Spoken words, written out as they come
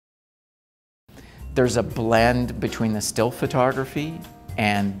There's a blend between the still photography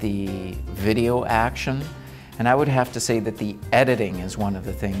and the video action. And I would have to say that the editing is one of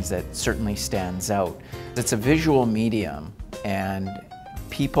the things that certainly stands out. It's a visual medium, and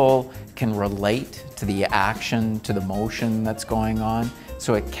people can relate to the action, to the motion that's going on,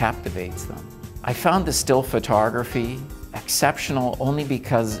 so it captivates them. I found the still photography exceptional only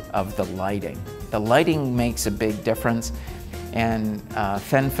because of the lighting. The lighting makes a big difference, and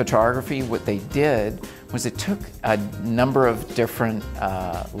Fenn Photography, what they did was it took a number of different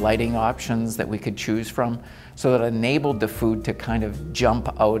lighting options that we could choose from, so that it enabled the food to kind of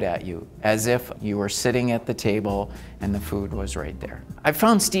jump out at you, as if you were sitting at the table and the food was right there. I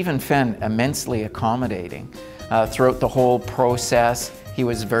found Stephen Fenn immensely accommodating. Throughout the whole process, he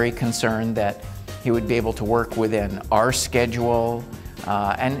was very concerned that he would be able to work within our schedule,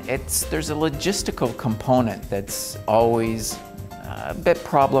 and there's a logistical component that's always a bit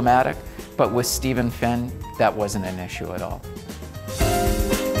problematic, but with Stephen Fenn, that wasn't an issue at all.